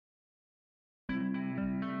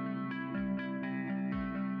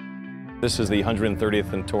This is the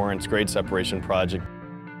 130th and Torrence grade separation project.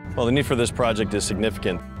 Well, the need for this project is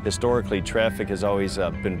significant. Historically, traffic has always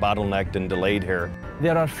been bottlenecked and delayed here.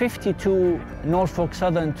 There are 52 Norfolk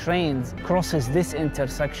Southern trains crosses this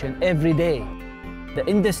intersection every day. The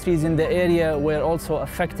industries in the area were also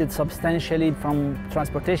affected substantially from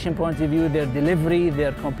transportation point of view. Their delivery,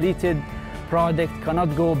 their completed product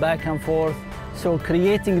cannot go back and forth. So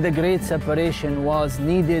creating the grade separation was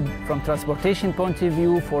needed from transportation point of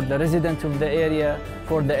view, for the resident of the area,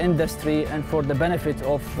 for the industry, and for the benefit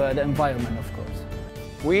of the environment, of course.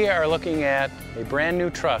 We are looking at a brand new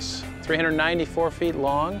truss, 394 feet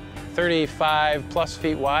long, 35 plus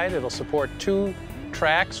feet wide. It'll support 2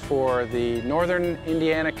 tracks for the Northern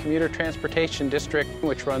Indiana Commuter Transportation District,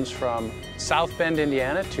 which runs from South Bend,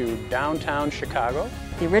 Indiana to downtown Chicago.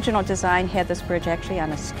 The original design had this bridge actually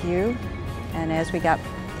on a skew, and as we got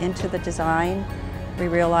into the design, we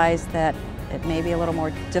realized that it may be a little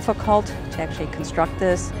more difficult to actually construct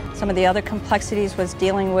this. Some of the other complexities was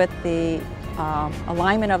dealing with the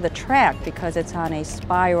alignment of the track, because it's on a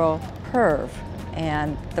spiral curve,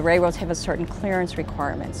 and the railroads have a certain clearance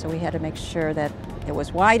requirement, so we had to make sure that it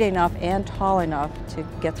was wide enough and tall enough to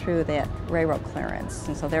get through that railroad clearance.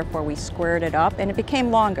 And so therefore we squared it up, and it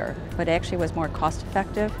became longer, but actually was more cost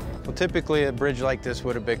effective. Well, typically a bridge like this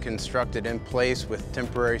would have been constructed in place with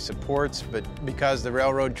temporary supports, but because the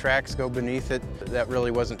railroad tracks go beneath it, that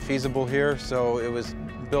really wasn't feasible here. So it was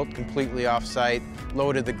built completely off-site,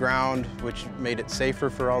 loaded the ground, which made it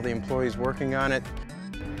safer for all the employees working on it.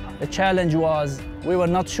 The challenge was we were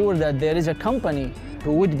not sure that there is a company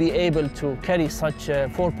who would be able to carry such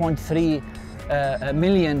 4.3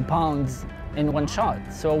 million pounds in one shot.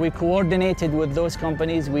 So we coordinated with those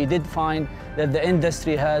companies. We did find that the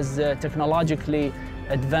industry has technologically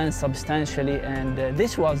advanced substantially, and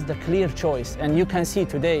this was the clear choice. And you can see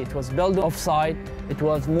today it was built off-site. It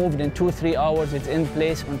was moved in 2-3 hours. It's in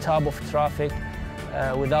place on top of traffic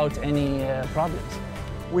without any problems.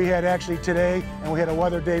 We had actually today, and we had a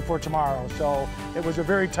weather day for tomorrow. So it was a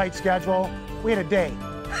very tight schedule. We had a day.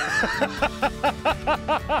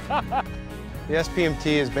 The SPMT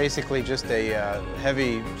is basically just a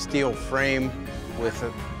heavy steel frame with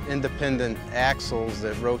independent axles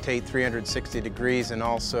that rotate 360 degrees and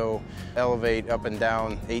also elevate up and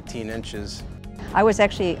down 18 inches. I was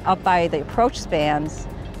actually up by the approach spans,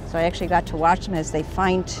 so I actually got to watch them as they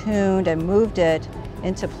fine-tuned and moved it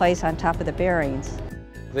into place on top of the bearings.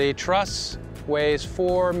 The truss weighs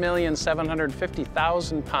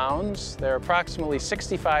 4,750,000 pounds. There are approximately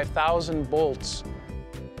 65,000 bolts.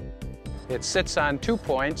 It sits on 2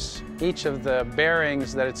 points. Each of the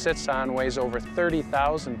bearings that it sits on weighs over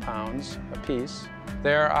 30,000 pounds apiece.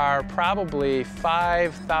 There are probably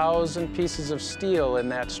 5,000 pieces of steel in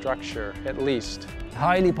that structure, at least.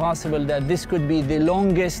 Highly possible that this could be the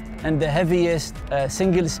longest and the heaviest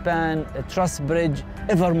single-span truss bridge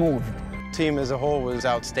ever moved. The team as a whole was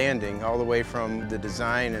outstanding, all the way from the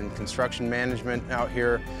design and construction management out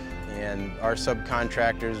here, and our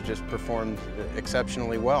subcontractors just performed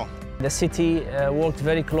exceptionally well. The city worked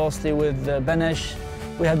very closely with Benesch.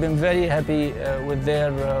 We have been very happy with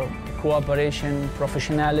their cooperation,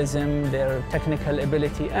 professionalism, their technical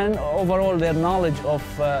ability, and overall their knowledge of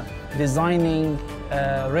designing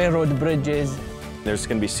railroad bridges. There's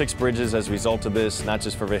going to be 6 bridges as a result of this, not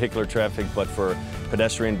just for vehicular traffic, but for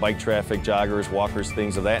pedestrian, bike traffic, joggers, walkers,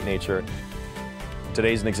 things of that nature.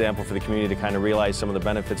 Today's an example for the community to kind of realize some of the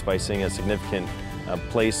benefits by seeing a significant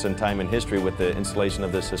place and time in history with the installation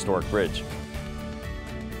of this historic bridge.